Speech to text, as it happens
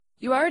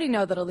You already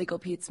know that Illegal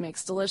Pete's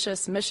makes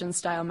delicious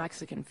mission-style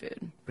Mexican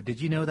food. But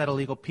did you know that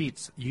Illegal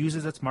Pete's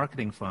uses its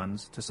marketing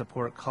funds to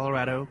support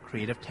Colorado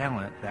creative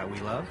talent that we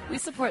love? We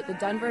support the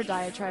Denver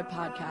Diatribe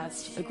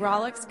podcast, the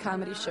Grawlix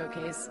Comedy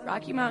Showcase,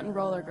 Rocky Mountain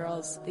Roller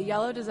Girls, the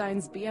Yellow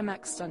Designs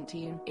BMX Stunt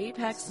Team,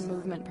 Apex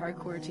Movement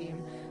Parkour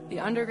Team, the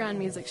Underground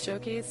Music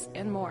Showcase,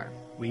 and more.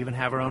 We even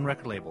have our own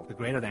record label, the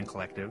Greater Than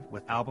Collective,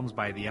 with albums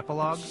by The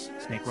Epilogues,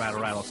 Snake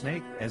Rattle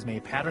Rattlesnake, Esme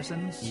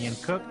Patterson, Ian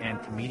Cook,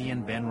 and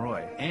comedian Ben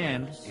Roy,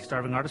 and a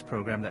starving artist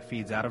program that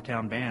feeds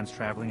out-of-town bands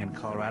traveling in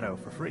Colorado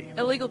for free.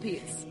 Illegal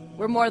Pete's.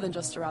 We're more than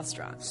just a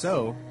restaurant.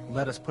 So,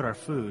 let us put our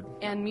food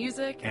and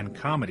music and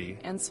comedy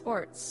and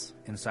sports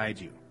inside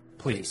you.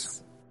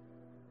 Please.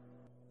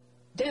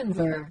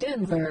 Denver,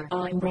 Denver,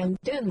 I'm Brent.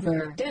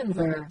 Denver,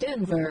 Denver,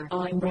 Denver,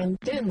 I'm Brent.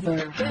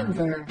 Denver,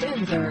 Denver,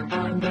 Denver,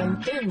 I'm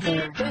Brent.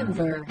 Denver,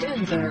 Denver,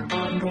 Denver,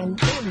 I'm Brent.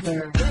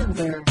 Denver,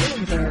 Denver,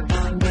 Denver,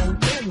 I'm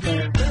Brent.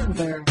 Denver,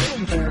 Denver, Denver,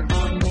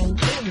 I'm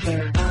Brent.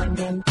 Denver, I'm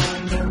Brent.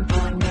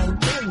 I'm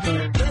Brent.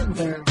 Denver,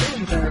 Denver,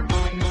 Denver,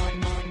 I'm.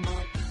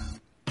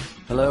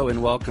 Hello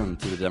and welcome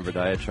to the Denver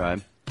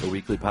Diatribe, a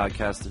weekly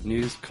podcast of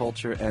news,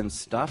 culture, and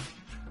stuff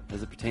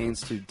as it pertains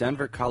to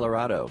Denver,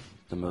 Colorado,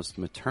 the most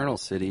maternal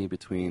city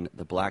between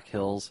the Black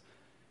Hills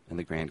and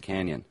the Grand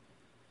Canyon.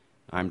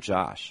 I'm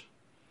Josh.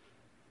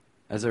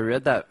 As I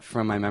read that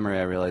from my memory,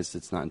 I realized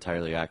it's not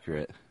entirely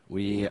accurate.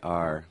 We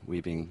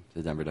being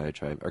the Denver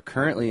Diatribe, are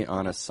currently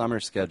on a summer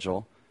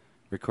schedule,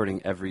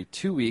 recording every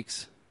 2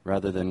 weeks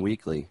rather than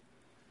weekly.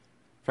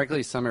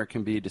 Frankly, summer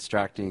can be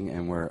distracting,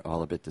 and we're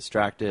all a bit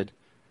distracted.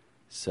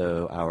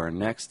 So our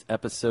next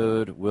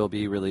episode will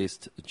be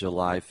released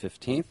July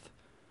 15th.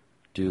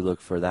 Do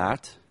look for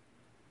that.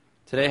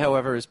 Today,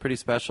 however, is pretty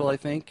special, I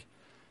think.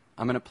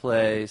 I'm going to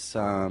play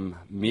some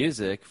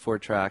music, 4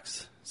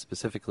 tracks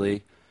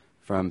specifically,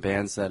 from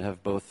bands that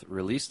have both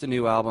released a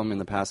new album in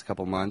the past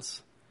couple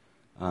months,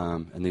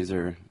 and these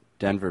are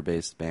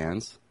Denver-based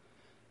bands.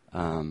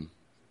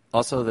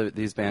 Also,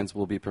 these bands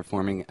will be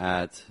performing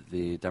at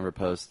the Denver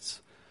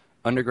Post's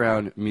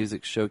Underground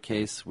Music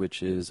Showcase,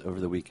 which is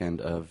over the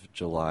weekend of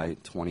July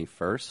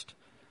 21st.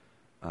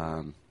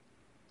 Going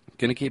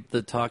to keep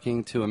the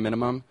talking to a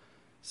minimum.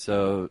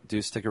 So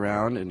do stick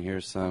around and hear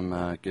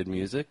some good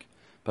music.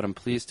 But I'm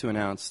pleased to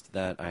announce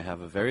that I have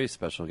a very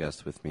special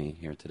guest with me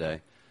here today.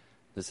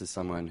 This is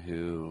someone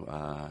who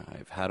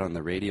I've had on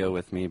the radio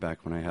with me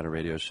back when I had a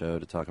radio show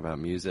to talk about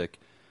music,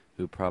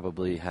 who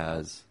probably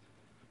has,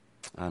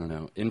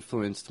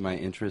 influenced my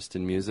interest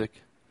in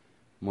music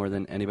more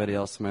than anybody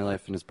else in my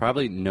life, and has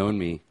probably known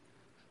me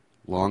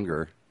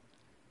longer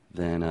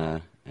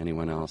than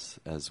anyone else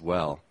as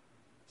well.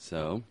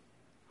 So,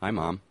 hi,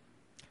 Mom.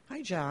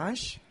 Hi,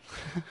 Josh.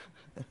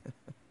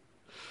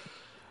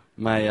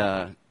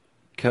 My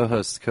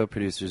co-hosts,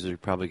 co-producers are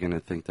probably going to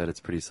think that it's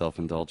pretty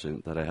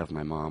self-indulgent that I have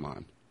my mom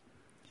on.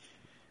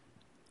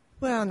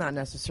 Well, not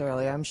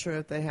necessarily. I'm sure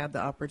if they had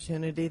the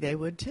opportunity, they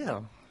would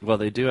too. Well,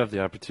 they do have the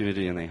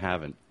opportunity, and they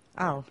haven't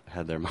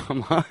had their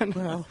mom on.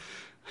 Well,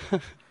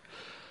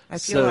 I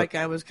feel like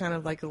I was kind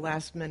of like a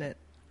last-minute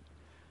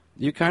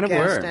you kind of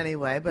guest were.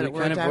 Anyway, but you it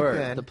worked out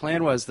good. The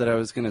plan was that I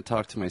was going to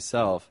talk to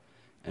myself,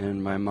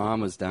 and my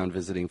mom was down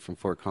visiting from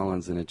Fort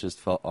Collins, and it just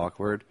felt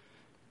awkward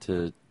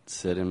to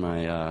sit in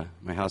my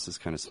my house is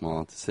kind of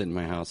small, to sit in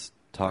my house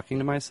talking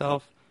to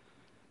myself.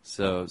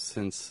 So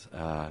since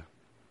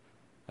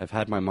I've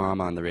had my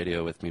mom on the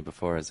radio with me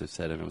before, as I've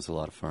said, and it was a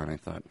lot of fun, I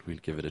thought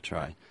we'd give it a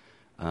try.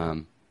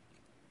 Do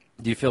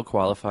you feel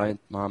qualified,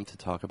 Mom, to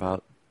talk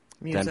about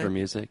Denver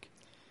music?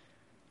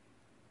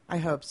 I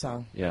hope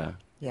so. Yeah.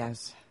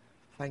 Yes.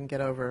 If I can get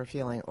over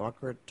feeling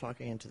awkward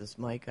talking into this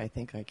mic, I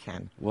think I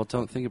can. Well,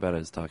 don't think about it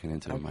as talking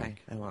into a mic. Okay,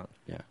 I won't.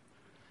 Yeah.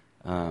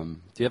 Do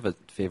you have a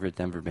favorite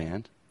Denver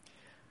band?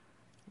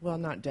 Well,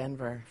 not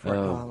Denver. Fort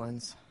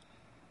Collins.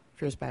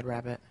 Fierce Bad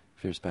Rabbit.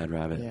 Fierce Bad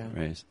Rabbit. Yeah.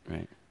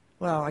 Right.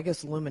 Well, I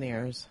guess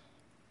Lumineers.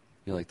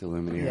 You like the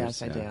Lumineers?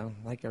 Yes, I do.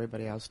 Like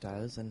everybody else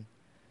does. And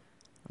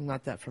I'm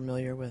not that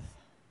familiar with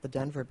the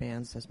Denver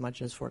bands as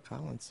much as Fort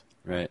Collins.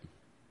 Right.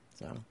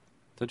 So.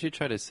 Don't you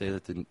try to say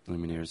that the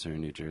Lumineers are a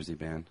New Jersey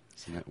band?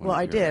 Well,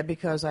 I did,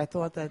 because I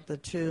thought that the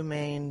two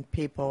main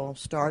people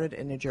started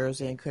in New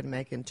Jersey and couldn't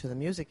make it into the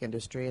music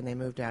industry, and they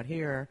moved out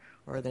here,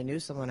 or they knew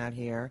someone out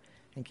here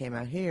and came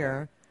out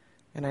here.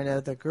 And I know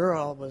the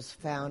girl was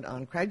found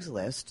on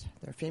Craigslist,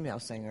 their female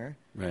singer.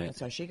 Right. And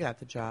so she got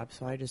the job.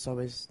 So I just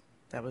always,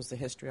 that was the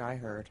history I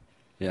heard.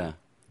 Yeah.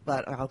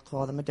 But I'll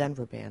call them a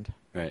Denver band.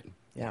 Right.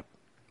 Yep.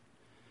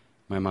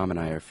 My mom and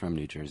I are from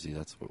New Jersey.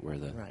 That's what we're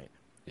the... Right.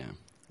 Yeah.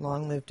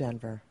 Long live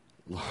Denver.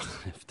 Long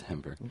live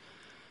Denver.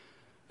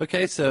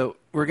 Okay, so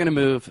we're going to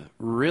move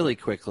really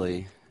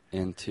quickly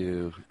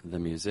into the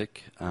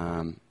music.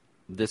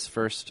 This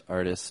first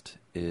artist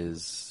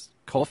is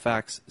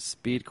Colfax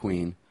Speed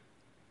Queen.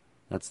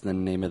 That's the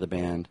name of the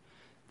band.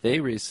 They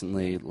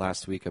recently,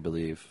 last week I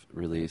believe,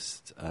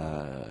 released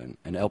an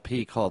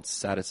LP called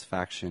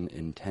Satisfaction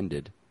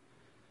Intended.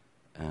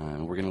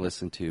 We're going to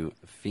listen to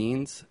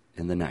Fiends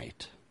in the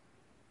Night.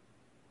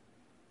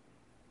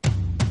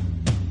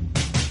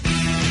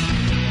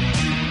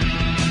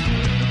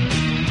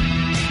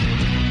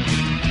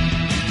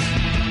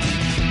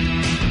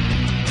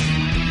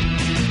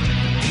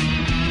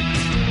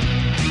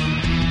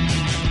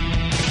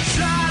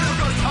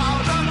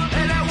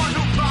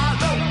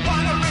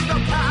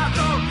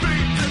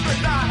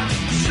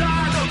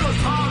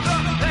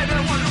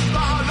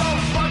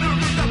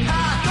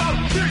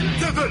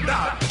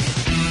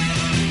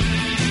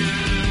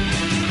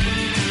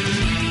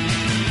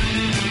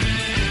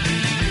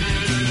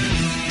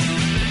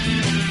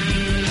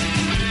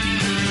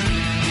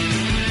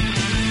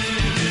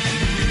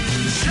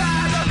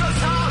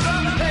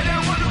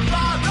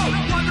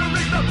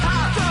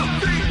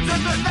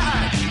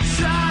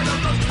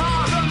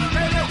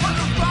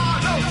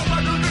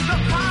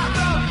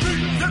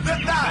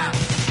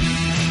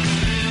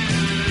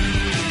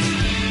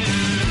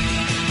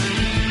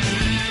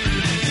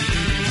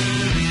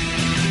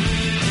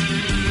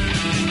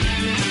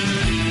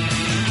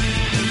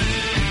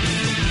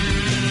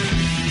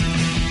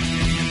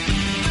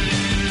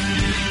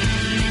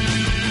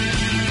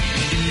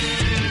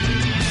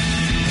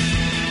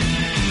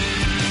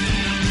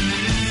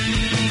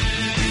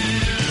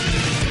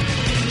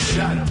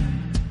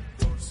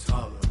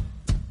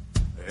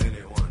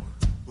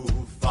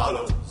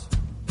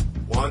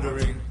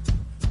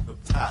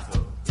 path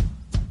of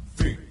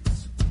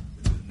fiends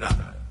in the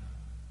night.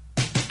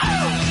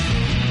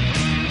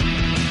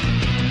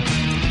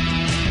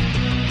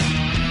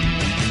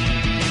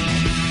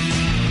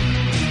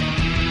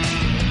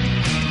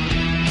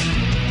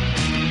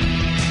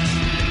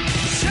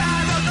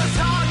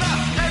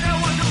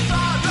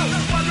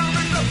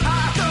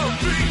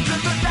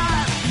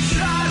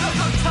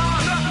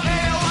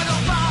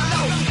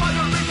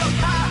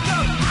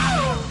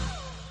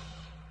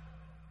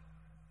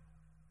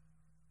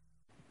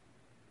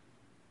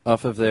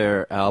 Off of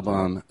their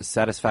album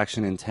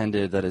Satisfaction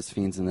Intended, that is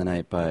Fiends in the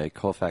Night by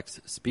Colfax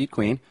Speed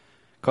Queen.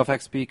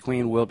 Colfax Speed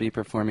Queen will be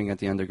performing at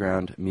the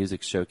Underground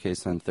Music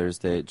Showcase on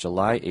Thursday,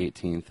 July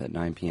 18th at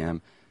 9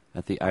 p.m.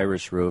 at the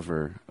Irish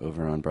Rover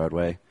over on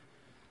Broadway.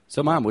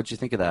 So, Mom, what'd you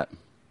think of that?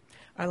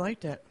 I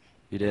liked it.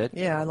 You did?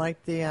 Yeah, I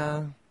liked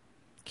the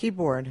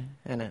keyboard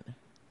in it.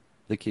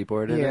 The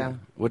keyboard in it? Yeah.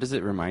 What does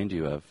it remind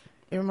you of?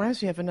 It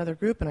reminds me of another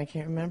group, and I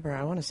can't remember.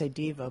 I want to say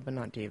Devo, but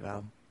not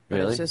Devo. But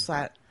Really? It's just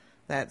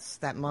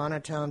that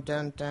monotone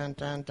dun dun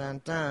dun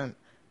dun dun,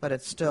 but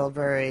it's still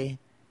very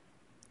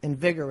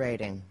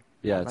invigorating.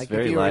 Yeah, it's like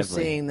very if you were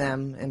lively. seeing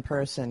them in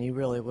person, you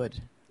really would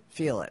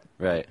feel it.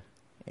 Right.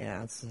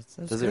 Yeah, it's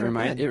Does it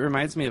remind? It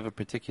reminds me of a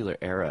particular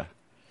era.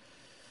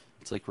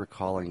 It's like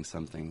recalling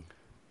something.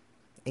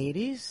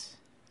 80s?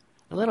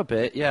 A little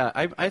bit, yeah.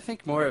 I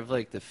think more of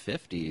like the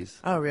 50s.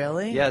 Oh,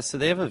 really? Yeah, so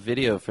they have a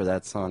video for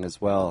that song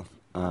as well,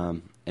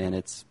 and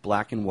it's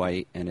black and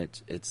white, and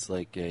it's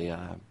like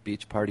a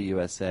Beach Party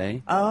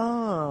USA.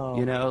 Oh,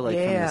 You know, like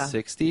yeah. from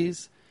the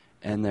 60s,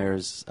 and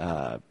there's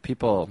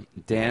people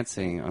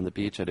dancing on the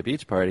beach at a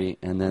beach party,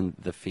 and then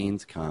the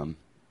fiends come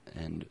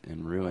and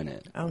ruin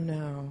it. Oh,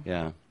 no.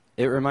 Yeah.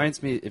 It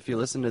reminds me, if you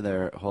listen to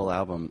their whole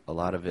album, a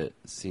lot of it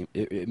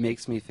it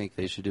makes me think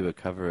they should do a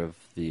cover of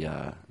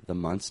the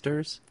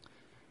Munsters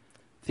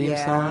theme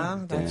Yeah,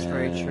 song. that's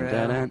very true.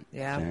 Yeah. Dun,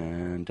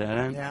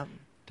 dun, Yeah.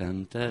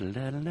 dun, dun, dun,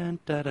 dun,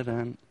 dun, dun,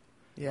 dun.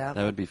 Yeah.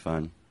 That would be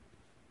fun.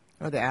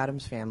 Or the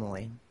Addams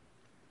Family.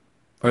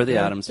 Or the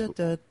Addams.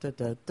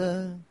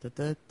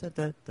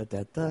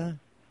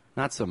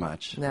 Not so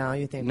much. No,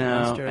 you think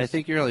No, Monsters? I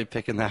think you're only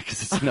picking that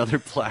because it's another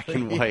black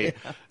and white,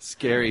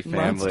 scary family.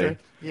 Monster.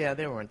 Yeah,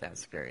 they weren't that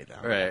scary,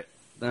 though. Right.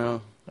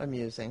 No,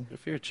 Amusing.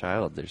 if you're a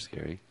child, they're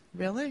scary.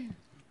 Really?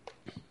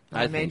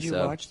 I made think you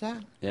so. watch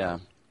that? Yeah.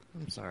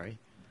 I'm sorry.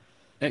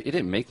 You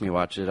didn't make me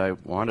watch it. I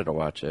wanted to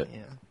watch it.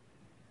 Yeah.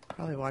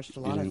 Probably watched a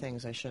lot of didn't-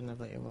 things I shouldn't have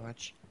let you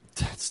watch.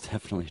 That's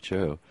definitely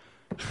true.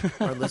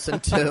 Or listen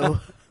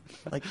to.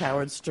 Like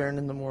Howard Stern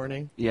in the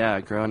morning. Yeah,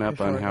 growing up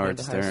before on I went Howard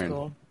to high Stern.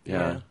 school.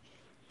 Yeah.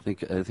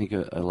 I think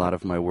a lot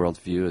of my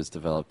worldview is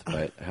developed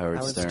by Howard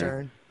Howard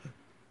Stern.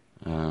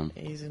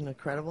 He's an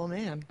incredible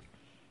man.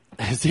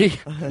 Is he? He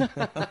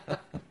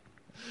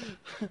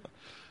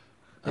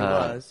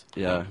was.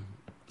 Yeah.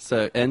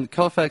 So and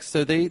Colfax.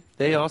 So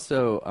they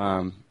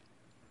also.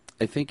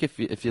 I think if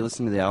you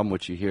listen to the album,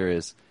 what you hear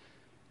is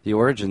the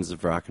origins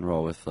of rock and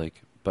roll with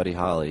like Buddy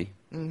Holly,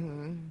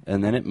 and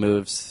then it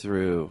moves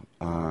through.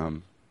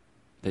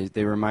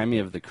 They remind me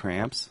of the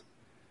Cramps.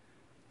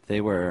 They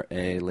were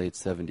a late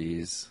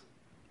 70s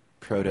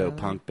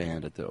proto-punk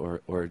band at the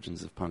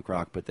origins of punk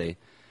rock, but they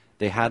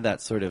had that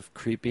sort of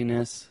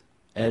creepiness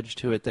edge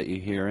to it that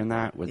you hear in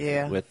that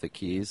with the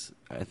keys.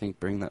 I think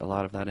bring a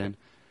lot of that in.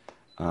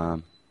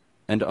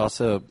 And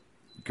also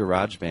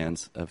garage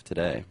bands of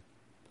today.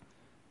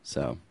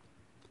 So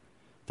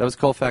that was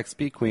Colfax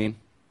Speed Queen.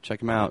 Check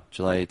them out,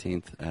 July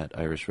 18th at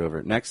Irish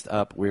Rover. Next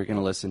up, we're going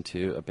to listen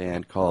to a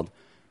band called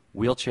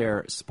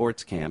Wheelchair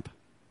Sports Camp.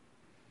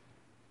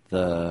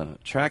 The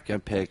track I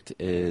picked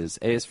is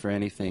A is for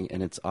Anything,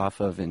 and it's off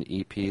of an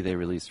EP they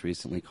released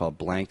recently called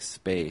Blank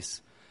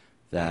Space.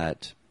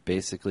 That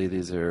basically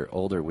these are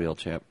older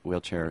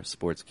wheelchair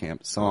sports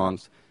camp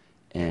songs,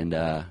 and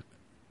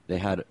they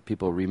had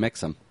people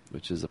remix them,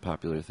 which is a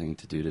popular thing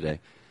to do today.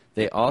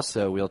 They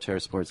also, Wheelchair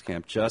Sports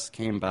Camp, just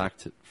came back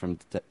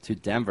to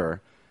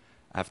Denver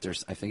after,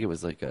 I think it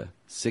was like a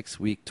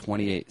 6-week,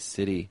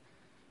 28-city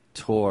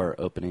tour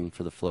opening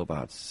for the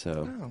Flowbots.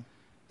 So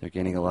they're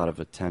gaining a lot of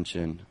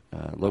attention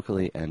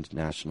locally and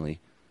nationally.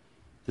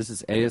 This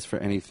is A is for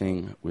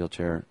Anything,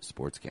 Wheelchair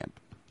Sports Camp.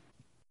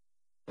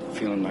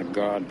 Feeling like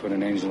God put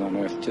an angel on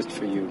earth just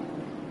for you.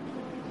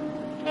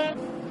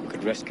 Who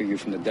could rescue you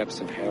from the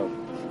depths of hell.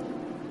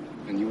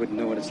 And you wouldn't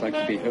know what it's like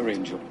to be her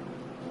angel.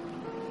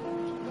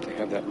 To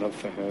have that love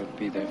for her,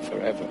 be there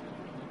forever.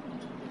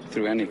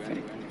 Through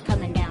anything.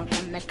 Coming down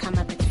from the come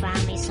up, it's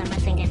finally summer.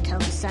 Thinking till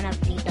the sun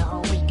up, need the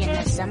whole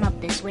weekend to sum up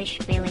this wish,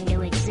 feeling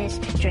to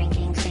exist.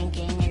 Drinking,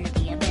 sinking into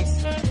the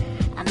abyss.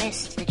 I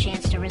missed the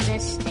chance to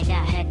resist. They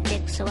got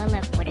hectic, so I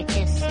left with a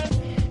kiss.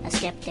 A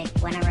skeptic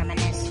when I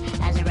reminisce,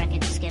 as a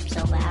record skips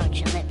over out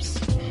your lips.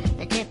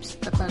 The tips,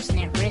 the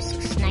close-knit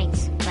risks,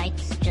 nights,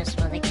 fights, just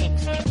for the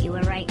kicks. You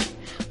were right,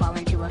 fall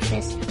into a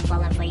fist,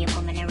 falling for your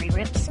pulmonary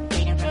rips,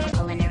 waiting from a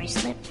culinary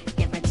slip.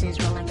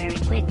 Differences rolling very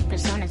quick,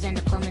 personas and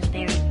diplomas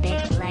very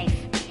thick.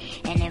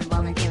 Life, and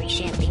involuntary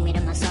shit lead me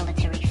to my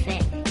solitary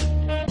fit.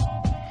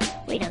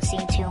 We don't see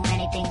too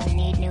many things, we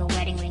need new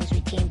wedding rings,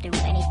 we team through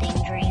anything,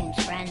 dream.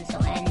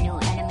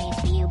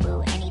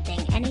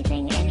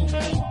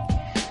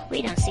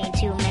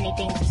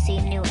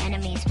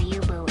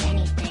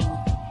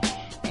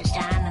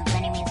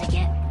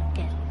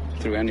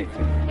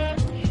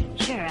 anything.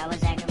 Sure, I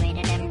was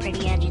aggravated and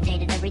pretty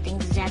agitated.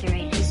 Everything's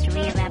exaggerated,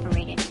 history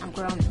evaporated. I'm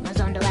grown, my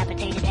zone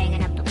dilapidated,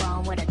 hanging up the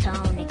phone with a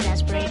tone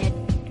exasperated.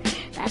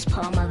 Last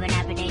poem of an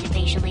amputated,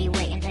 patiently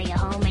wait until you're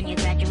home and you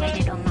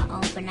graduated on my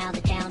own. For now,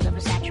 the town's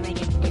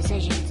oversaturated.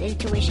 Decisions,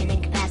 intuition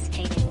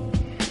incapacitated.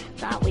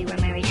 Thought we were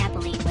married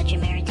happily, but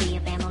you're married to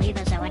your family,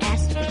 that's how it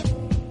has to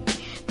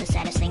be. The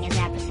saddest thing is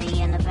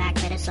apathy and the fact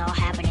that it's all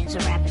happening so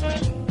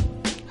rapidly.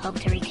 Hope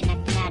to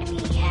reconnect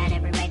anatomy, had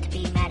every right to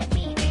be mad at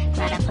me.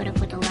 Glad I put up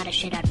with a lot of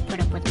shit, I'd put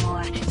up with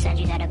more. Said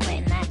you gotta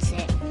quit and that's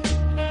it.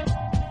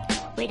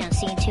 We don't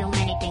see too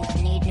many things,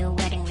 we need new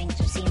wedding rings,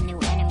 we seem new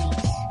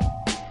enemies.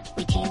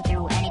 We team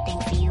through anything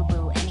for you,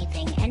 boo,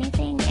 anything,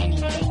 anything,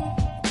 anything.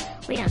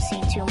 We don't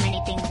see too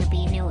many things to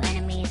be new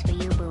enemies for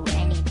you, boo,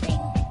 anything.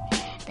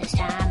 There's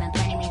time and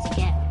plenty means to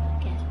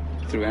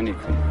get Through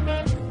anything.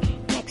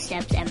 Next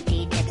step's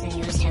empty, texting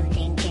you is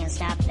tempting, can't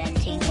stop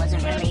venting,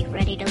 wasn't really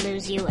ready to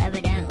lose you,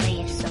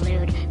 evidently.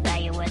 Salute,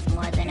 value worth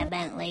more than a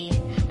Bentley.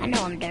 I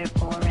know I'm dirt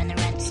poor and the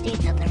rent's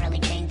steep, nothing really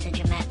changed since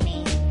you met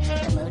me.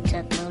 The mood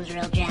took moves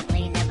real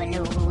gently, never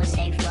knew who was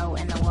safe flow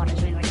in the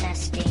waters we were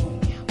testing.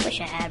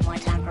 Wish I had more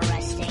time for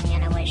resting,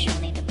 and I wish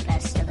only the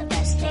best of the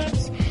best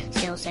things.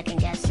 Still second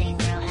guessing,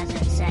 real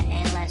hasn't set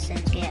in,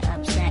 lessons get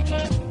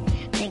upsetting.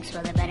 Thanks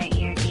for the better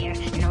ear, dear,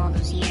 in all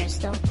those years,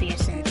 don't fear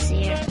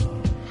sincere.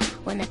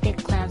 When the thick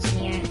clouds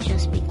near,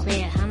 just be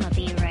clear, I'ma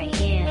be right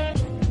here.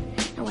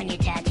 And when your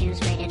tattoo's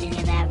faded and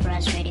you're that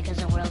frustrated cause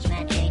the world's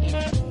mad jaded,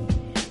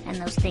 and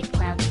those thick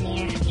clouds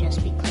near,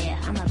 just be clear,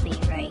 I'ma be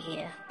right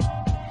here.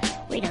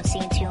 We don't see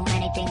too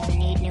many things and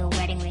need new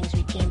wedding rings,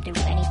 we team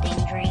through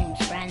anything,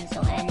 dreams, friends,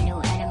 and new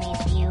enemies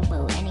for you,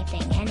 boo,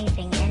 anything,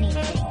 anything,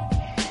 anything.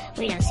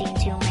 We don't see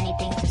too many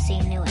things to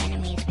seem new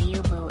enemies for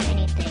you, boo,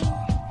 anything.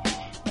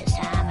 There's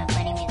time and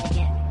plenty means to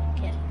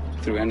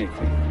get Through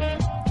anything.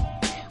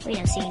 We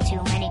don't see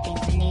too many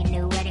things that need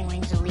new wedding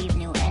rings to leave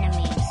new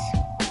enemies.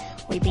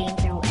 We beam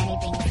through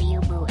anything for you,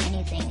 boo,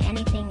 anything,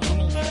 anything,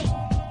 anything.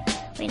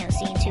 We don't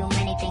see too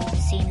many things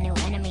that seem new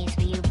enemies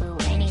for you, boo,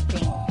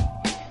 anything.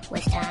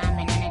 With time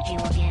and energy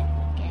we'll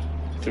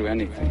get Through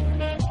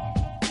anything.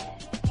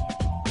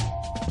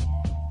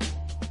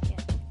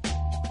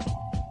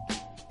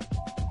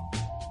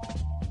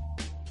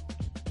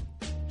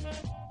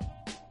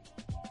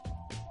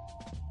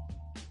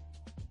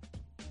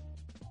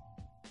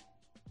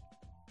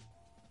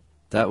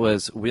 That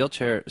was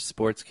Wheelchair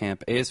Sports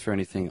Camp, A is for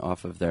Anything,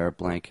 off of their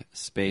Blank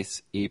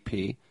Space EP.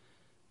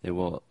 They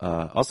will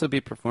also be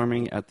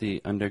performing at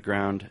the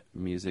Underground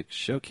Music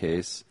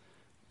Showcase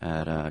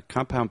at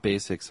Compound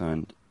Basics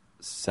on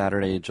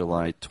Saturday,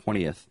 July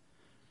 20th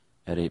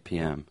at 8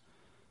 p.m.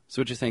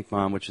 So what'd you think,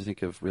 Mom? What'd you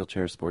think of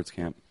Wheelchair Sports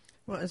Camp?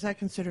 Well, is that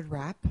considered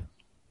rap?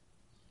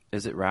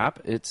 Is it rap?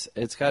 It's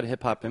got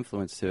hip-hop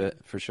influence to it,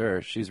 for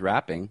sure. She's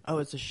rapping. Oh,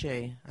 it's a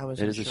she. I It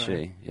wasn't is a sure.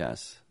 she,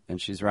 yes.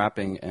 And she's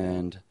rapping,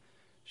 and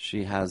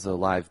she has a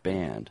live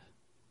band.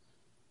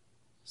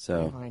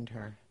 So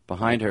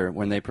Behind her.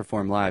 when they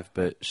perform live,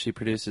 but she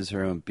produces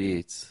her own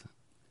beats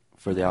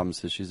for the album,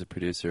 so she's a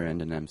producer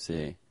and an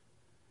MC.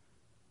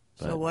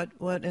 So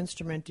what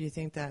instrument do you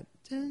think that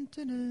dun,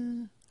 dun,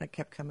 dun, that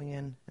kept coming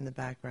in the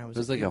background? It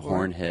was like a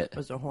horn hit. It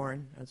was a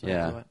horn. That's what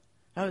Yeah. I thought.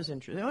 That was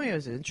interesting. Oh, yeah, it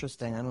was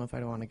interesting. I don't know if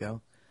I don't want to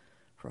go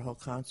for a whole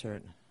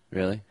concert.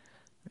 Really?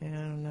 Yeah, I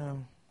don't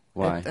know.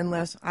 Why?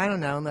 Unless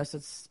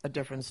it's a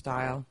different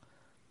style.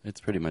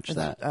 It's pretty much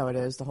that. Oh, it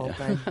is the whole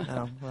thing.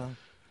 Oh, well,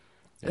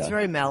 it's Yeah.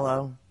 very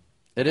mellow.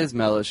 It is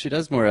mellow. She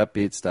does more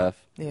upbeat stuff.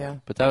 Yeah.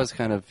 But that was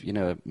kind of,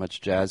 a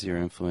much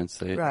jazzier influence.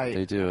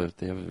 Right.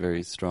 They have a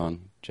very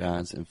strong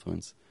jazz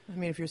influence. I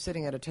mean, if you're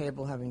sitting at a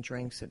table having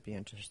drinks, it'd be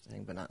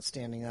interesting, but not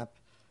standing up,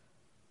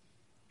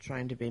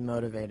 trying to be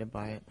motivated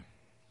by it.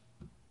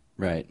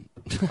 Right.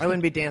 I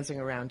wouldn't be dancing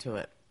around to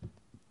it.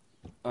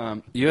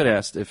 You had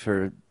asked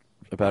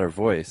about her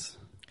voice.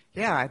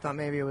 Yeah, I thought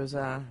maybe it was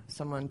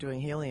someone doing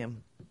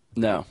helium.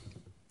 No.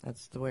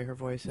 That's the way her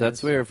voice is.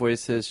 That's the way her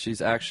voice is.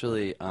 She's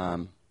actually,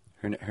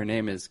 her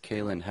name is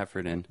Kaylin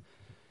Heffernan,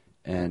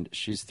 and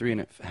she's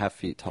 3.5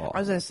 feet tall. I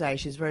was going to say,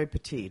 she's very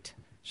petite.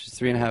 She's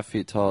 3.5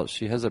 feet tall.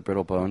 She has a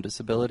brittle bone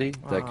disability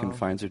that Oh.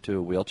 confines her to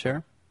a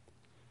wheelchair.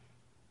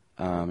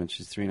 And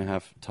she's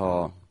 3.5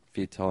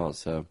 feet tall,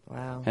 so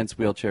Wow. hence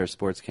Wheelchair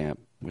Sports Camp,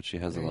 which she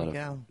has There a lot you of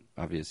go.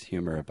 obvious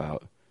humor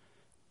about.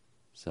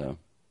 So,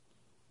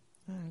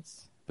 Oh,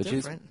 it's but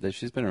different.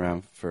 she's been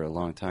around for a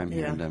long time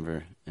here Yeah. in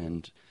Denver,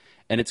 and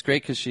it's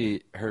great because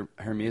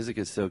her music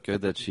is so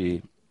good that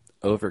she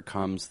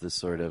overcomes the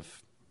sort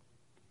of,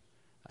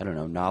 I don't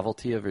know,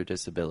 novelty of her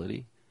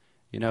disability.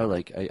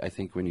 Like I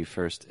think when you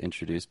first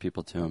introduce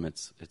people to him,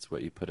 it's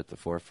what you put at the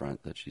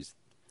forefront, that she's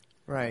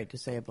Right,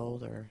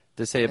 disabled or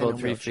disabled, in a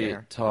 3 feet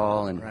wheelchair.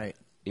 tall, and Right.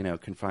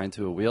 confined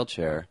to a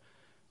wheelchair.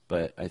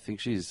 But I think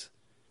she's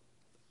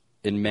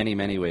in many,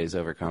 many ways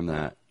overcome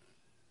that.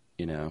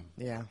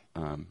 Yeah.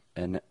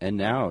 And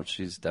now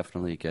she's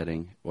definitely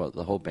getting,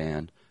 the whole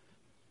band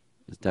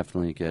is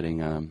definitely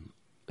getting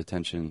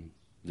attention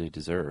they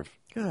deserve.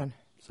 Good.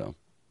 So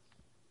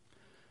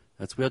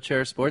that's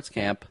Wheelchair Sports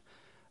Camp.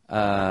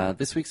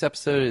 This week's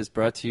episode is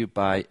brought to you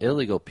by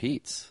Illegal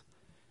Pete's.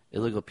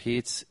 Illegal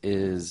Pete's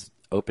is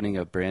opening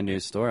a brand new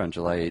store on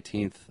July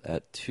 18th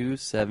at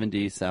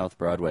 270 South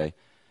Broadway.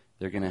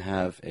 They're going to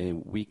have a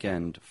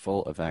weekend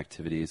full of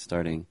activities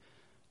starting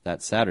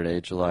that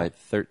Saturday, July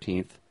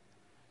 13th.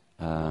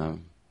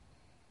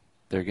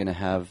 They're going to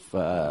have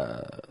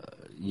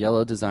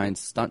Yellow Design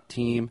Stunt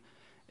Team,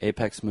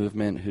 Apex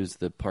Movement, who's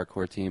the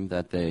parkour team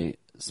that they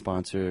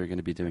sponsor, are going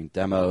to be doing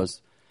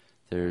demos.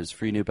 There's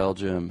Free New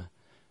Belgium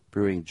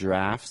brewing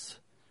drafts.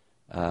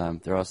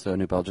 They're also,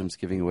 New Belgium's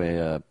giving away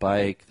a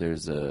bike.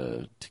 There's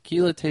a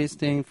tequila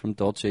tasting from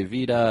Dolce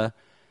Vita.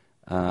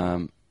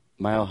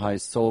 Mile High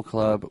Soul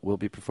Club will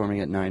be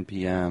performing at 9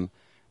 p.m.,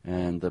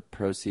 and the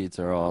proceeds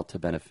are all to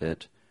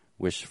benefit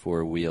Wish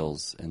for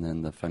Wheels. And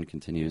then the fun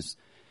continues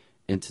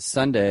into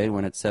Sunday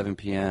when at 7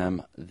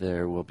 p.m.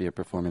 there will be a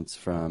performance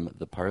from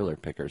the Parlor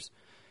Pickers.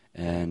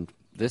 And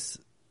this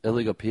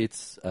Illegal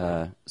Pete's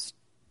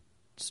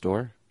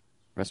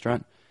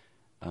restaurant,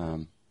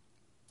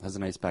 has a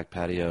nice back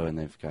patio, and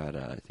they've got,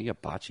 I think, a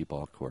bocce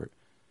ball court.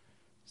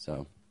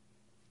 So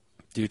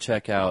do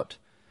check out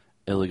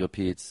Illegal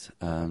Pete's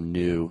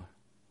new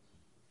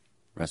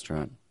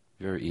restaurant.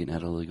 Have you ever eaten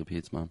at Illegal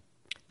Pete's, Mom?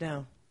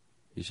 No.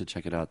 You should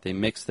check it out. They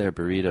mix their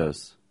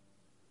burritos.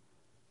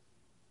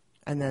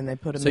 And then they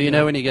put them So in you the-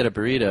 know when you get a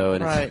burrito,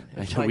 and Right.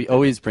 it's, It's we like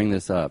always bring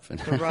this up.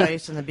 the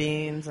rice and the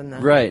beans and the...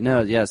 Right,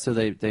 no, yeah, so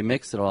they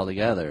mix it all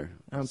together.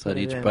 And So put at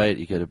it each in bite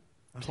you get a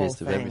whole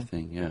taste of thing.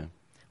 everything, yeah.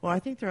 Well, I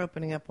think they're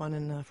opening up one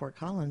in Fort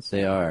Collins.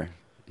 They are,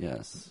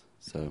 yes.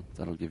 So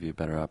that'll give you a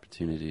better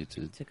opportunity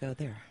to go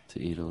there.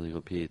 To eat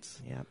Illegal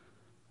Pete's. Yep.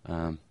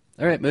 All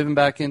right, moving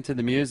back into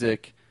the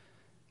music.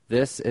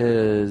 This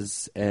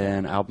is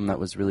an album that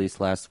was released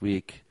last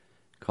week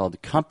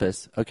called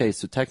Compass. Okay,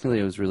 so technically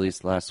it was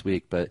released last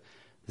week, but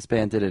this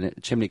band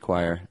Chimney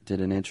Choir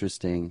did an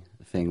interesting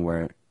thing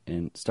where,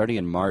 starting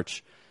in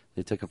March,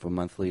 they took up a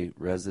monthly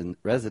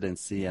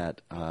residency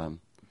at the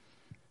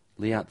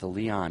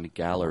Leon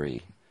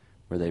Gallery,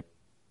 where they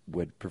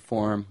would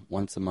perform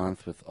once a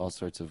month with all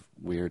sorts of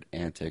weird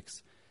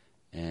antics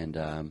and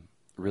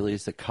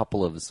release a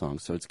couple of the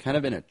songs. So it's kind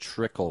of been a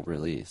trickle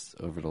release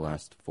over the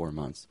last 4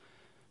 months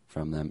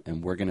from them.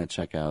 And we're going to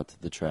check out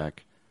the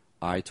track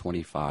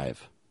I-25.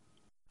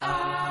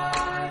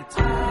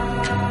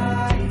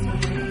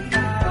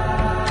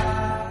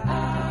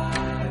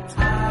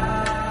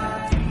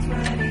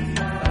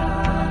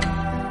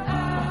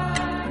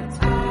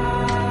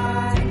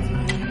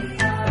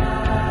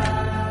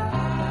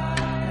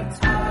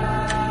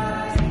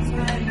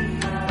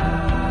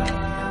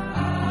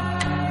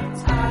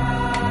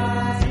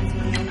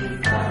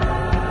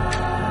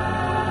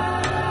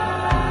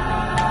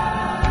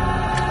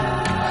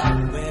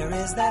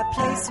 That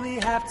place we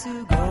have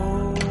to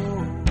go.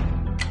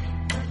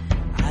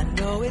 I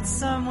know it's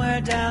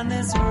somewhere down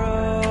this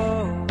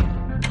road.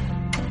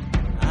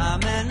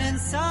 I'm an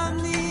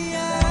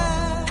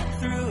insomniac.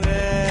 Through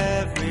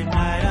every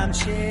night I'm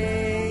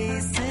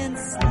chasing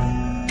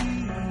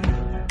sleep,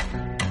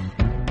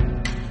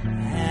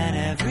 and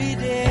every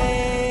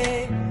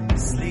day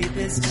sleep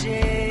is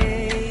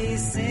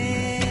chasing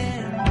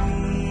me.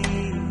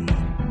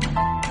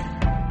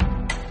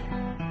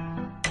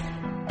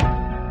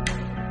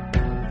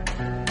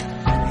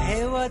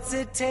 What's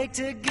it take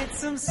to get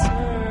some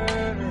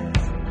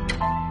service?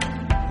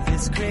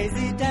 This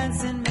crazy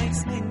dancing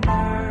makes me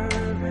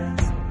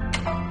nervous.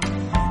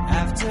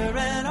 After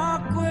an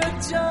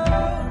awkward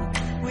joke,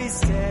 we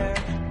stare.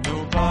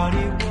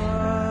 Nobody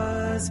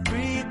was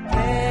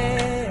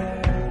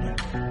prepared.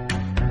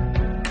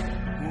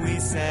 We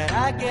said,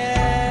 I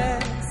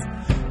guess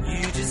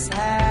you just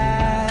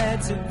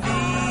had to be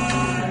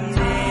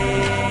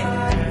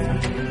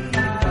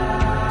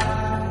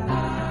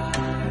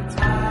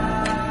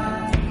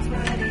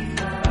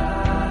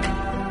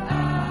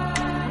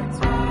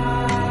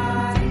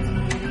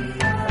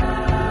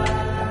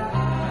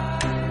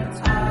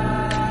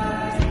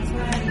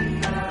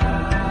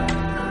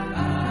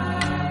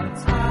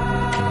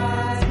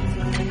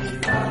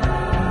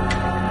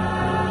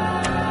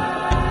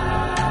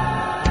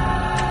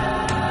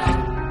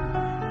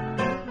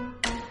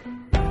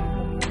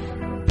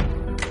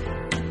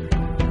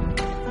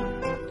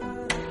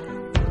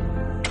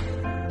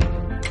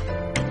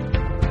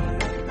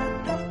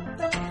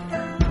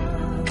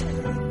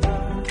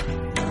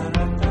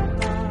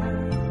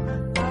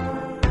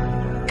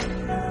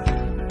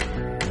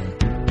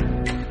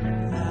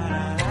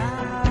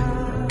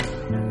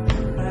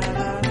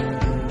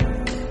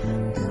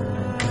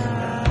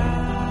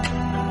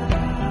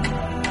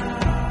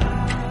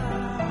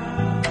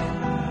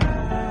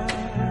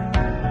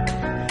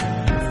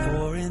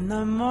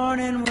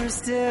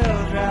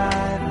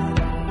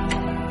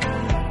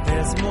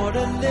more to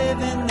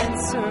living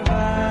than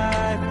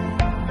surviving.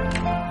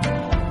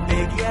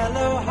 Big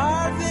yellow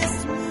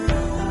harvest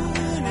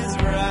moon is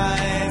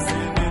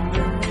rising in the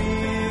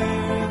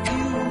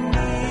rearview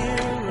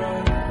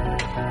mirror.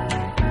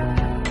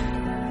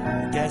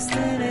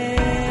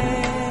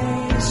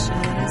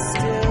 Destination is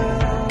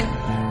still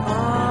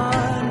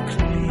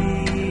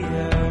unclear.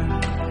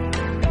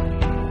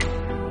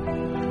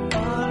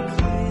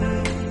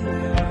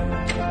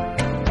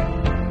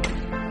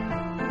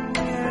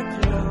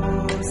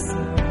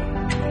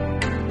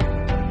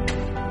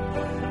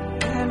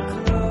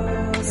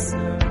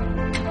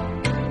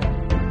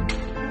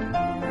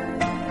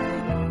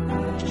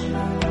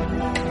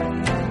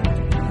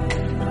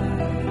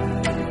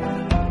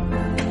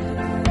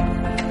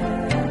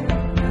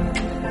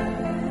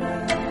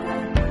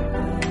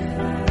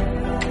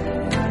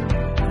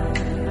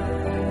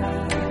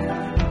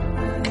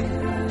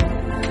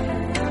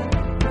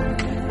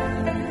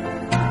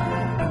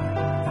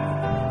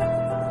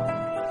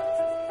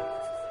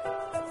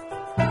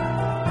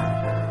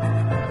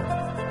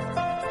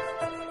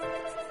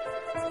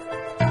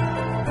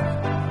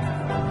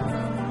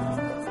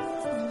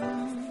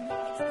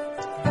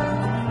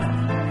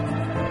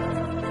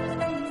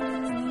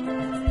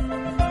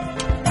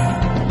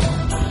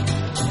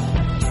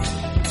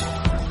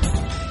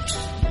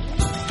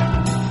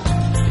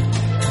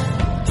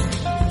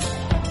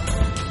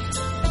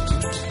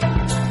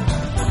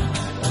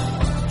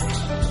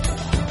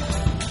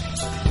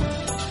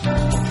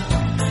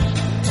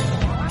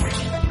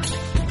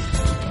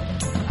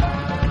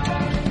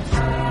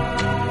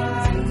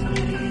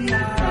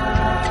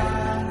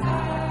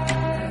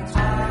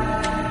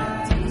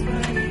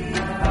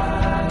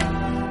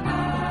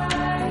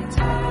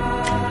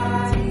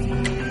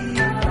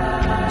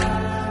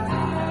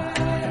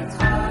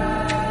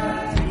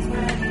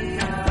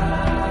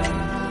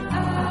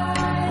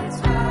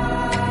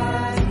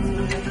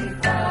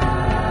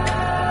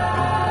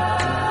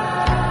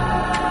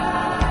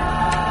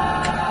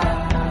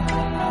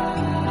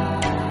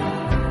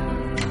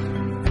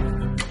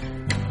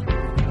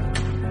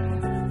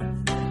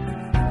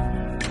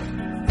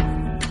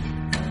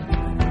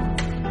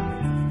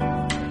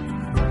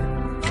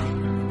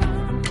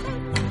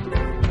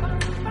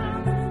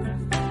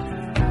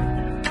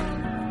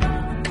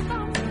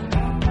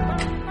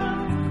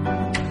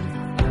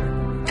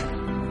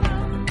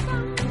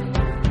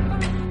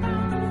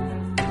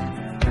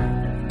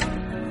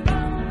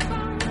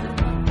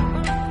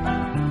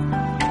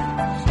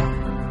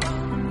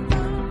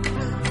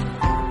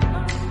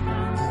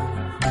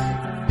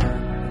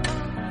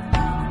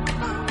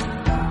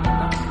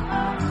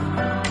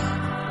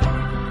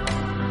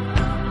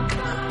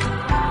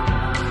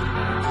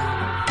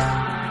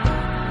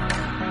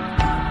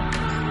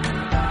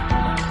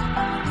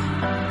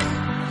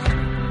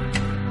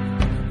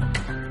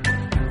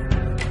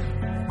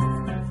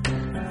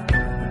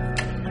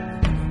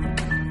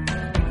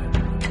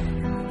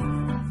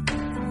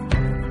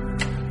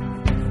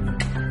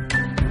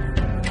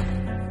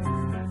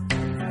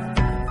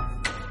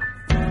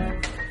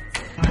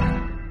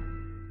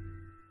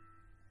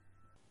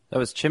 That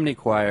was Chimney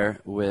Choir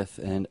with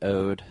an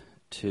ode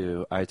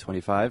to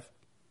I-25, a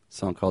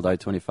song called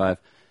I-25,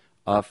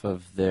 off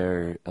of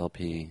their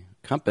LP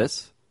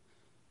Compass.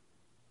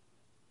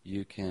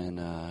 You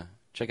can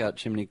check out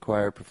Chimney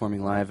Choir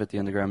performing live at the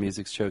Underground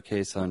Music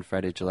Showcase on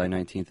Friday, July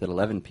 19th at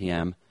 11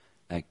 p.m.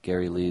 at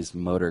Gary Lee's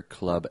Motor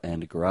Club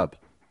and Grub.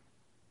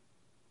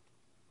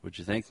 What'd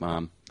you think,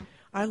 Mom?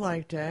 I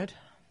liked it.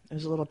 It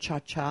was a little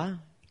cha-cha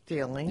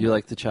feeling. You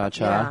like the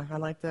cha-cha? Yeah, I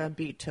like the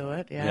beat to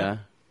it, yeah.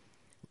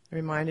 It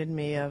reminded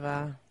me of,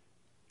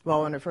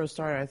 well, when it first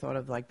started, I thought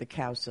of, like, the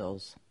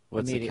Cowsills.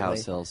 What's the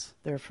Cowsills?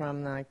 They're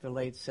from, like, the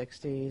late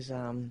 60s.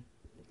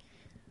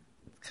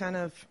 Kind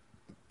of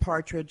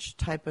Partridge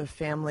type of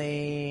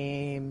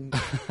family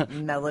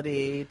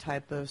melody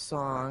type of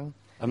song.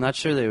 I'm not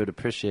sure they would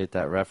appreciate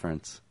that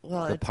reference.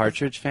 Well, the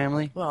Partridge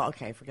Family? Well,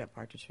 okay, forget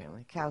Partridge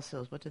Family.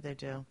 Cowsills, what did they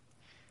do?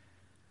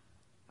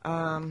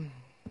 I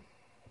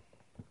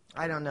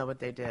don't know what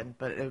they did,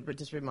 but it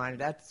just reminded,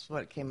 that's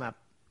what came up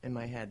in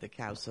my head, the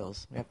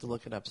Cowsills. We have to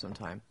look it up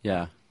sometime.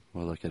 Yeah,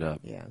 we'll look it up.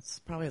 Yeah, it's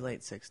probably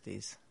late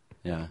 60s.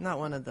 Yeah. Not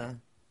one of the,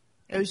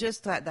 it was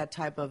just that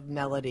type of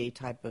melody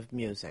type of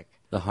music.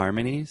 The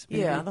harmonies?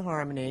 Maybe? Yeah, the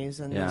harmonies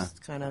and Yeah. this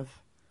kind of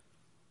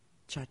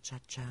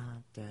cha-cha-cha,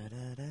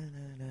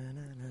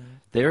 da-da-da-da-da-da.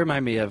 They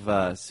remind me of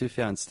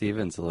Sufjan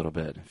Stevens a little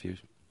bit, if you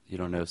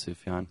don't know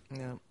Sufjan.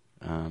 Yeah.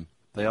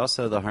 They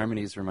also, the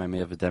harmonies remind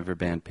me of a Denver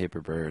band,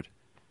 Paper Bird.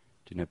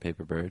 Do you know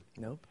Paper Bird?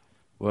 Nope.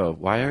 Whoa,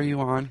 why are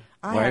you on?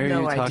 I why have are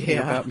no you talking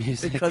idea. about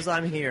music? Because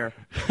I'm here.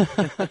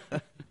 Because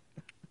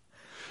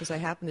I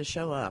happen to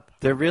show up.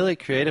 They're really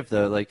creative,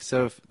 though. Like,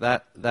 so if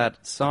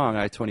that song,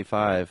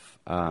 I-25,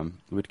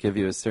 would give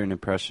you a certain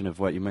impression of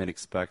what you might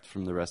expect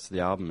from the rest of the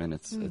album, and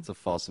it's a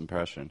false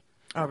impression.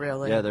 Oh,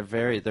 really? Yeah,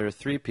 they're a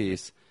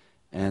three-piece,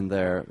 and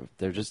they're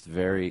just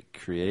very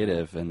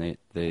creative, and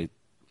they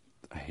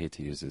I hate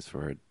to use this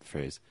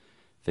phrase,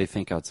 they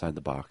think outside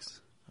the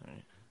box.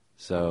 Right.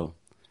 So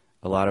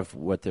a lot of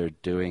what they're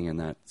doing in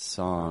that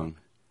song,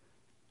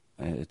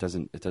 it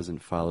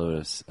doesn't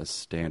follow a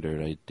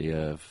standard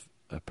idea of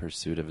a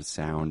pursuit of a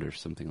sound or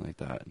something like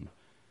that. And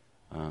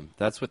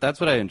that's what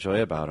I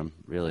enjoy about them.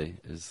 Really,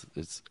 is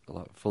a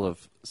lot full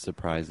of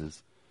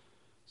surprises.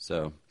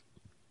 So,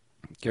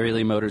 Gary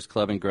Lee Motors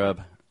Club and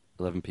Grub,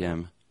 11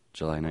 p.m.,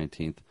 July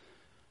 19th.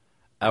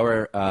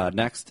 Our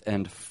next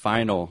and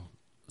final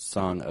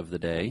song of the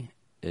day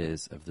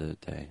of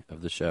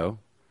the show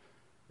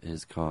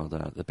is called,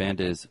 the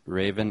band is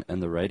Raven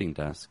and the Writing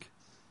Desk.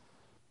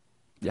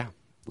 Yeah,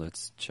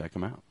 let's check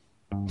them out.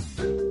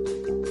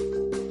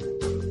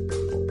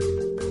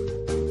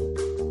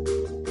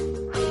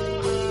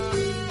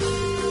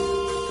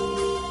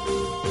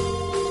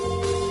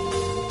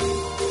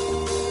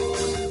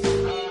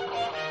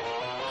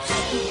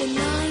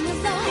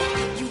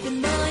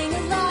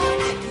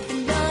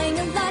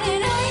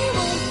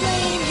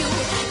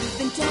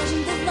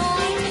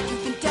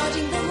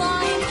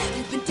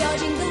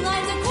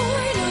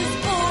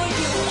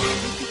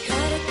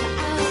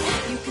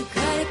 You could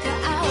cut it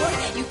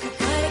out, you could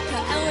cut it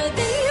out,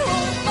 they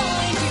won't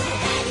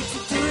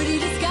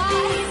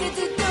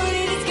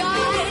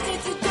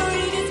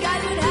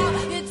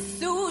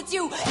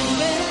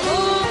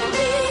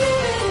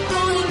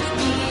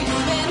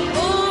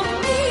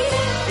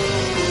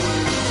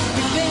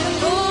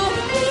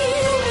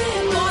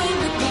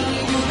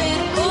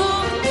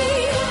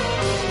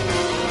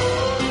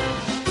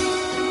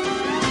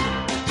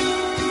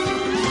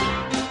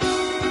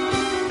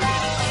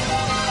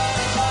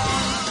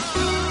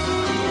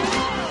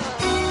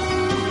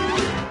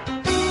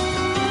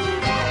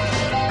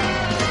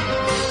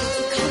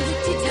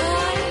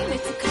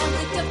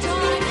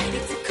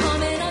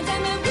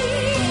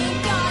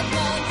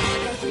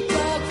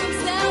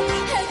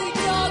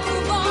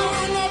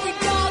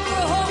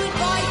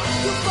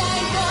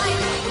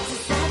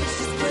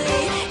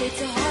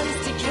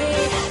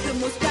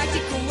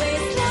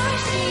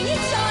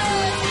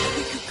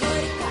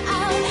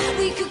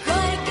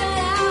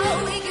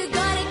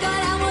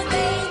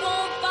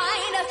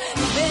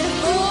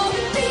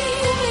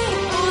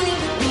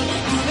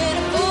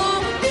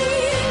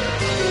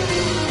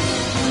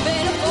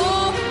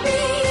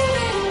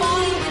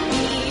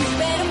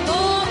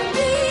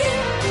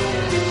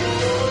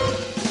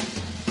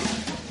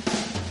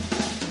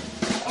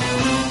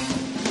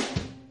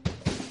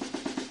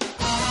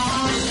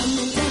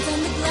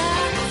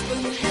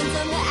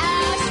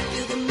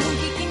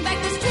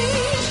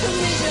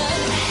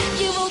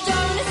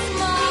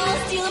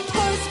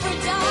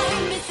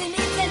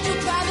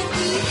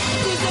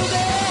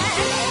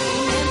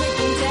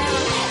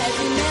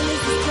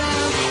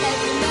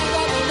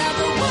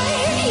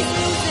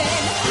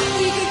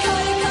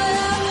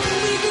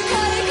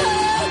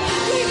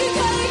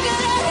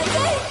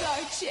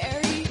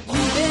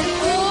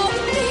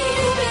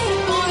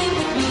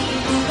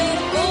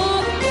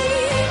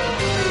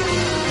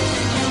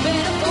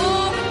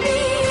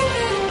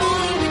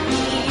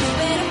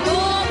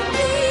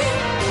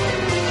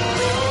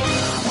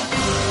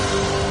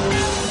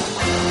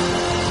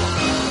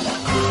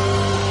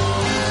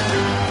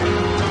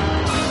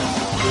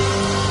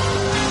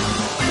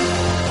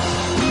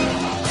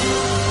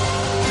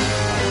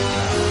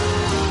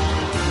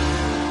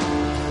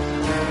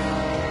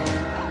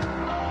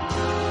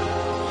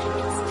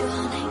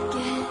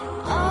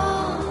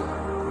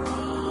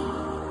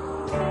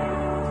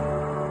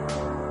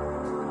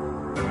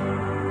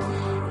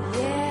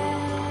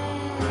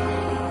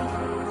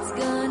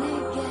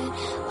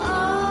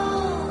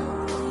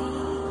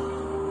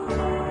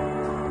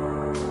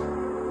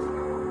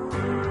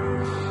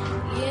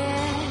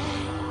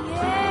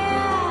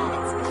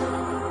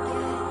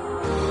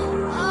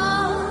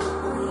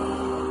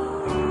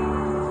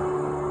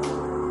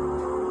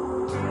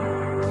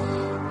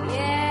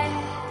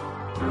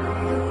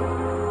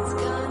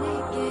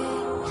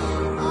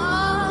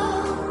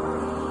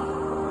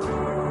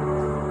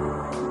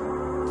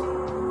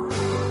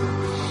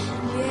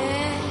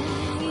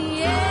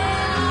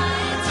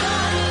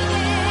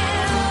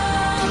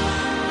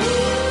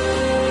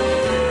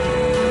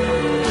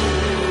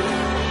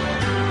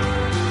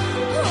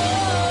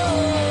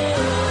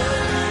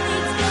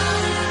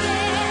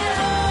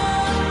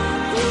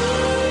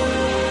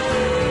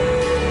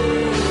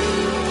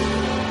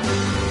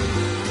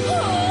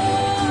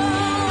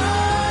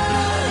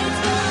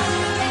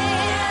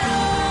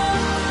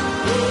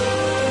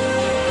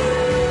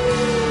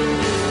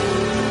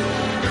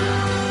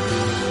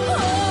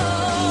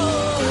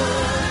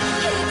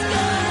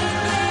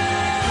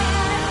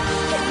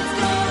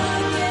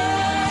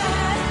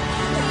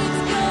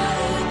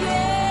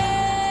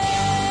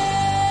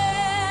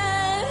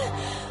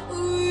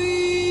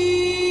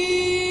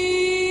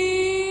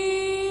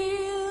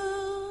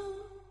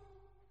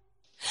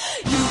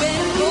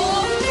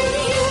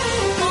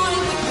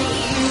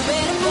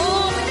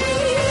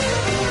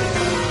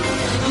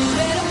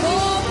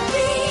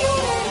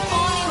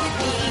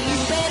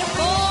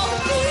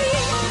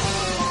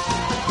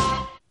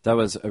That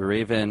was a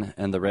Raven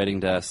and the Writing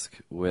Desk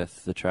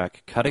with the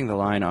track Cutting the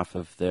Line off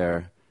of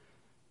their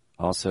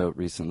also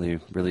recently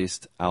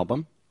released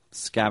album,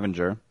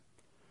 Scavenger.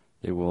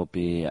 They will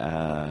be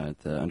at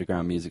the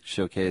Underground Music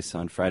Showcase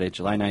on Friday,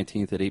 July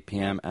 19th at 8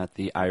 p.m. at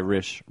the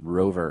Irish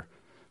Rover.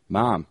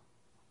 Mom,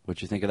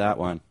 what'd you think of that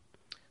one?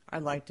 I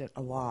liked it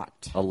a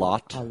lot. A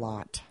lot? A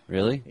lot.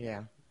 Really?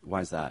 Yeah.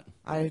 Why's that?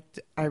 I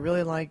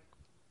really like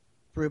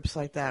groups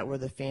like that where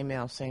the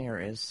female singer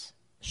is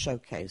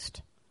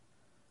showcased.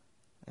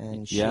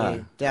 And she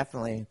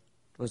definitely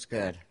was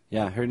good.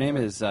 Yeah, her name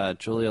is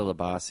Julia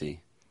Labasi.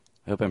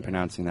 I hope I'm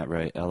pronouncing that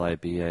right.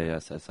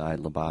 Libassi,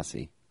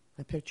 Labasi.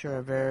 I picture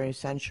a very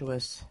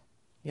sensuous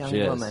young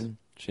She woman.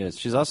 She is.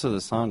 She's also the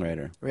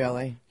songwriter.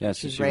 Really? Yeah,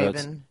 She's she wrote-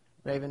 Raven.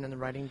 Raven in the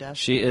Writing Desk.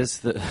 She is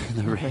the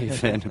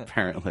Raven,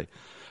 apparently.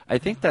 I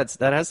think that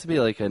has to be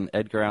like an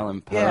Edgar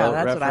Allan Poe Yeah, that's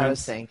reference. what I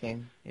was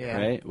thinking. Yeah,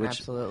 right?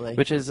 absolutely.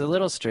 Which is a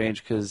little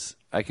strange because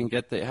I can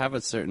get they have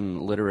a certain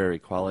literary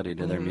quality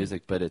to their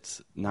music, but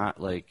it's not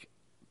like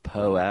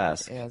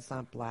Poe-esque. Yeah, it's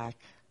not black.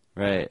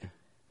 Right.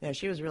 Yeah,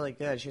 she was really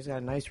good. She's got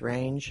a nice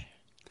range.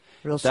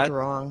 Real That-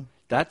 strong.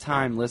 That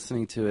time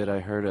listening to it,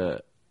 I heard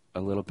a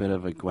little bit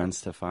of a Gwen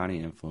Stefani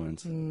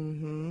influence.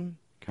 Mm-hmm.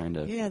 Kind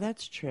of. Yeah,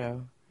 that's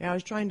true. Yeah, I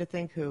was trying to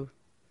think who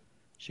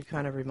she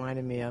kind of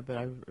reminded me of,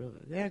 but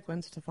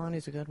Gwen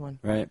Stefani's a good one.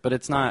 Right, but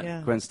it's not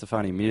Yeah. Gwen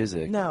Stefani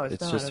music. No, it's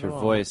not just at her all.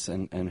 voice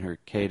and her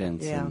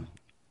cadence. Yeah.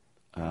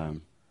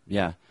 And,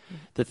 yeah.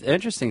 The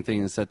interesting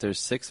thing is that there's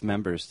 6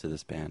 members to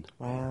this band.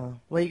 Wow.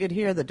 Well, you could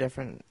hear the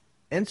different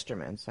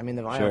instruments. I mean,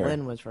 the Sure.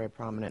 violin was very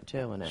prominent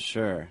too in it,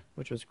 Sure.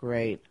 which was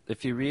great.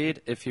 If you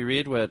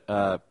read what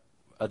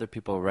other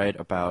people write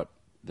about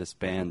this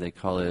band, they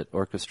call it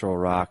orchestral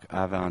rock,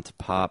 avant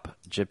pop,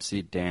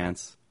 gypsy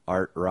dance,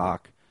 art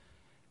rock,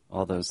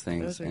 all those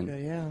things. Those are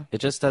good, yeah.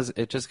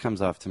 It just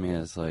comes off to me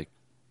as like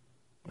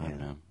I don't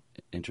know,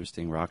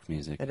 interesting rock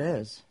music. It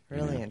is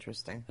really Yeah.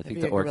 interesting. I It'd think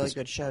be the a really orchestra-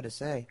 good show to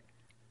see. I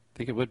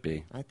think it would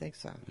be. I think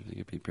so. I think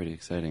it'd be pretty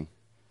exciting.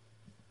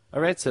 All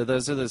right, so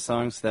those are the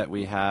songs that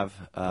we have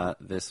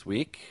this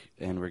week,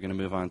 and we're going to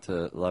move on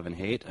to Love and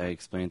Hate. I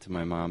explained to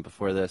my mom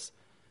before this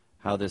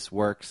how this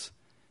works,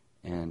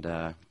 and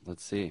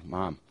let's see.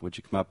 Mom, what'd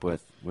you come up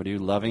with? What are you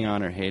loving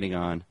on or hating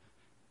on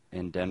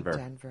in Denver?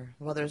 Denver.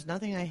 Well, there's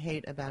nothing I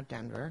hate about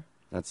Denver.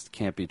 That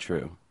can't be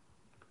true.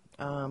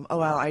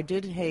 Well, I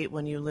did hate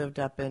when you lived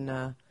up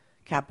in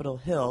Capitol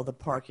Hill, the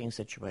parking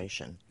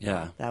situation.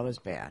 Yeah, That was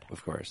bad.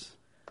 of course.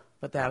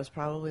 But that was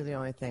probably the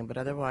only thing. But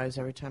otherwise,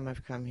 every time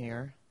I've come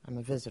here, I'm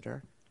a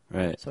visitor.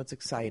 Right, So it's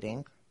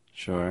exciting.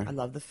 sure. I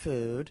love the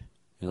food.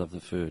 You love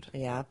the food.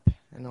 Yep.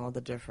 And all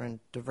the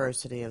different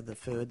diversity of the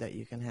food that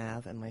you can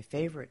have. And my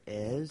favorite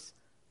is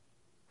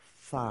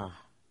pho.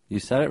 You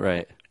said it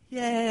right.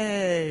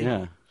 Yay!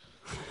 Yeah.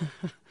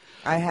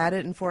 I had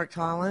it in Fort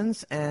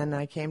Collins, and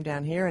I came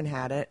down here and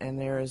had it, and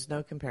there is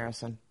no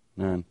comparison.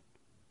 None.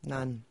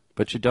 None.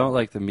 But you don't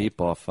like the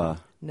meatball pho.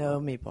 No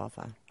meatball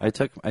pho. I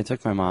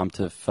took my mom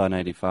to Pho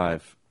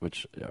 95,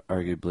 which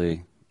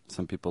arguably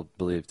some people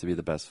believe to be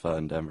the best pho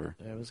in Denver.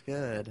 It was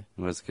good.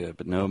 It was good,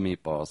 but no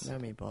meatballs. No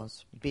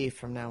meatballs. Beef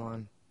from now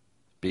on.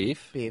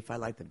 Beef? Beef. I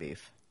like the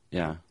beef.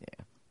 Yeah.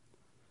 Yeah.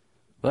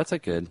 Well, that's a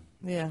good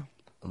Yeah.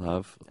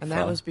 love. And pho.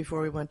 that was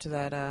before we went to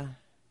that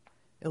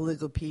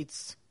Illegal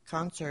Pete's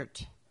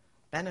concert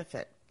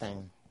benefit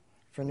thing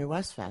for New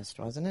West Fest,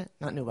 wasn't it?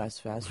 Not New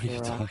West Fest. What are you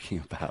for, talking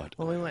about?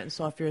 when we went and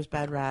saw Fierce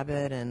Bad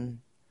Rabbit and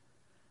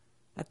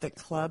at the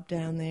club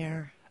down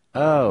there.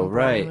 Oh, when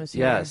Brian right. was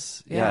here.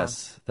 Yes, Yeah.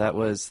 yes. That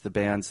was the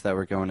bands that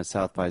were going to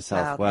South by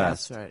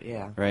Southwest. That's right,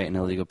 yeah. Right, and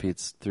Illegal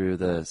Pete's through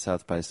the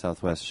South by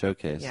Southwest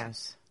showcase.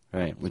 Yes.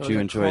 Right. Which So it you was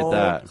a enjoyed cold,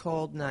 that.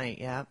 cold night,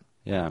 yep.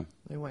 Yeah.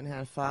 We went and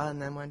had pho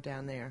and then went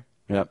down there.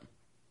 Yep.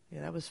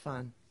 Yeah, that was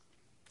fun.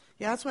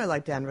 Yeah, that's why I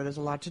like Denver. There's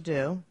a lot to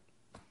do.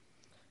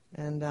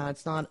 And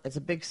it's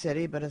a big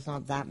city, but it's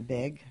not that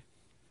big.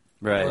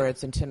 Right. Or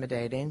it's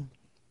intimidating.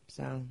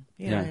 So,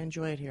 Yeah. I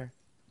enjoy it here.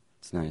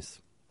 It's nice.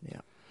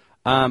 Yeah.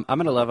 I'm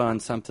going to love on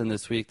something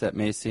this week that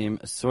may seem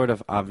sort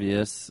of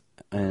obvious,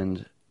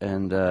 and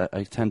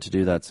I tend to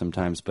do that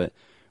sometimes, but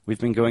we've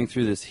been going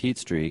through this heat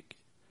streak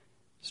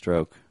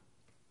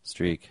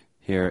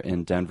here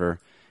in Denver,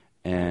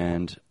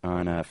 and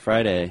on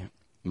Friday,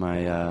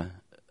 my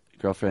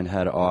girlfriend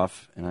had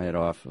off, and I had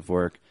off of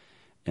work,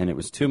 and it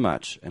was too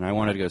much, and I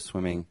wanted to go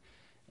swimming,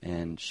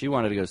 and she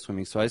wanted to go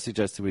swimming, so I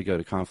suggested we go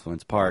to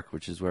Confluence Park,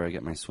 which is where I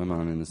get my swim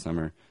on in the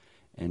summer.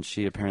 And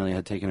she apparently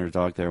had taken her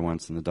dog there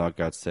once, and the dog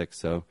got sick,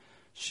 so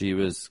she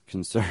was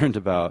concerned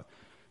about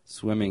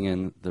swimming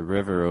in the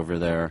river over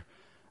there,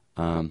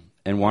 and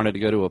wanted to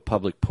go to a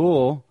public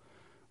pool,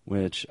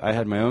 which I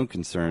had my own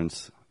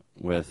concerns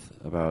with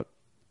about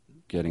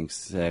getting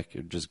sick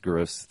or just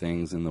gross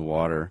things in the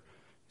water.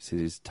 You see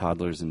these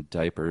toddlers in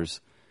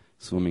diapers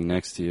swimming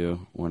next to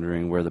you,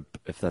 wondering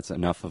if that's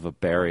enough of a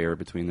barrier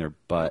between their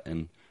butt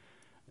and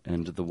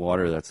the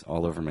water that's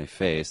all over my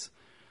face.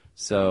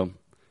 So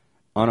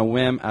on a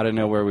whim, out of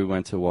nowhere, we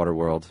went to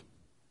Waterworld.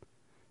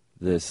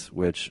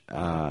 Which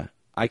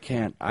I I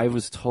can't. I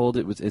was told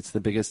it's the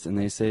biggest, and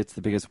they say it's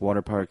the biggest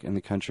water park in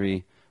the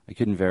country. I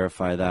couldn't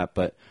verify that,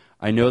 but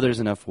I know there's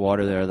enough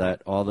water there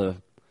that all the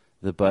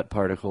butt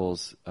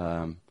particles,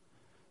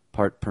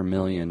 part per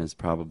million, is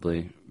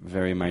probably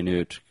very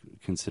minute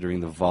considering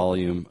the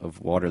volume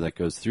of water that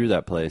goes through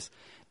that place.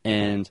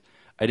 And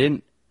I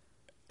didn't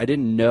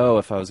know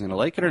if I was going to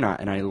like it or not,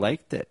 and I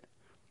liked it.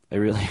 I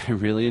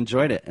really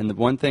enjoyed it. And the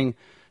one thing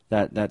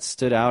that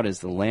stood out is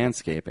the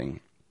landscaping.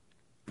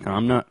 Now,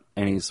 I'm not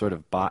any sort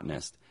of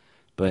botanist,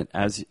 but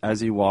as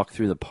you walk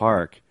through the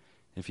park,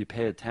 if you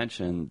pay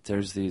attention,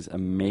 there's these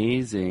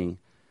amazing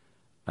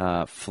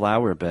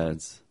flower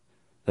beds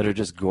that are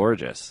just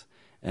gorgeous.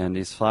 And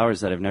these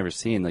flowers that I've never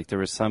seen, like there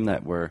were some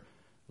that were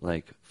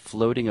like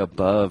floating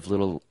above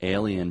little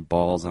alien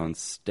balls on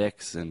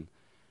sticks and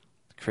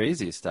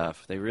crazy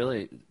stuff. They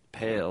really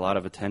pay a lot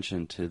of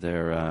attention to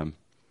their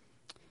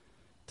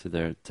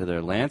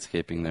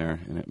landscaping there,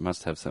 and it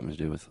must have something to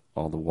do with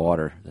all the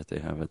water that they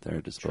have at their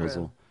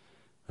disposal. True.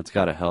 That's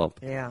got to help.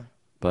 Yeah.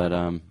 But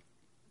I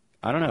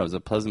don't know. It was a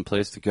pleasant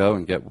place to go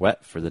and get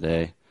wet for the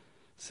day.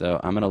 So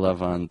I'm going to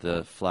love on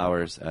the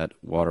flowers at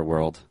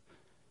Waterworld.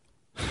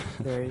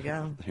 There you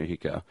go. There you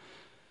go.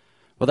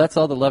 Well, that's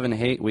all the love and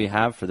hate we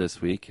have for this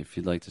week. If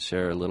you'd like to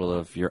share a little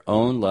of your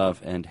own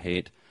love and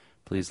hate,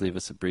 please leave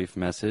us a brief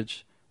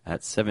message at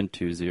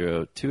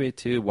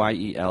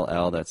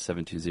 720-282-YELL. That's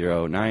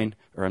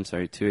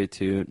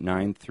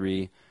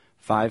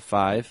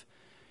 282-9355.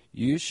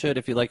 You should,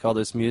 if you like all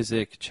this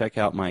music, check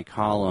out my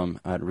column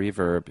at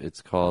Reverb.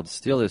 It's called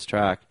Steal This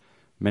Track.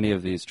 Many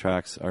of these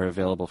tracks are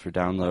available for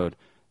download.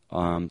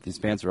 These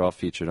bands are all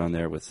featured on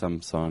there with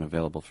some song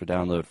available for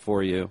download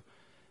for you.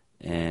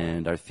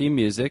 And our theme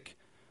music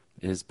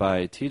is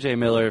by TJ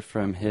Miller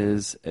from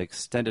his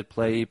Extended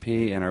Play EP,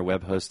 and our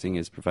web hosting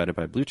is provided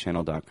by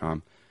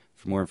BlueChannel.com.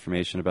 For more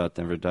information about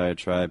Denver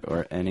Diatribe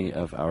or any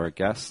of our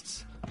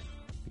guests,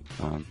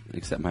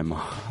 except my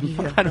mom,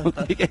 I don't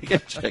think I can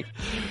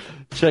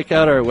check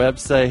out our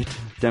website,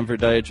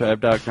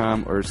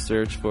 DenverDiatribe.com, or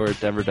search for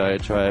Denver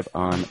Diatribe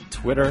on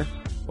Twitter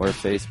or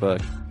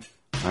Facebook.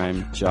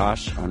 I'm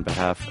Josh on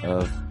behalf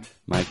of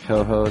my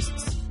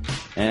co-hosts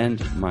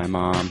and my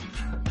mom.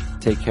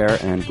 Take care,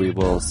 and we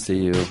will see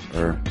you,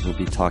 or we'll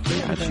be talking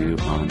at you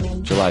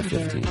on July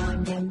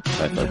 15th.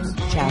 Bye, folks.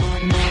 Ciao.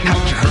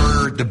 Have you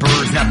heard the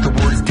birds? Not the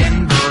words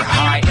Denver.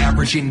 High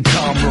average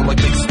income, roll like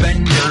big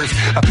spenders.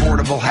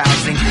 Affordable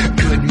housing,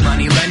 good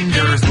money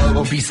lenders.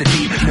 Low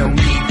obesity, no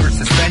need for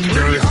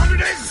suspenders.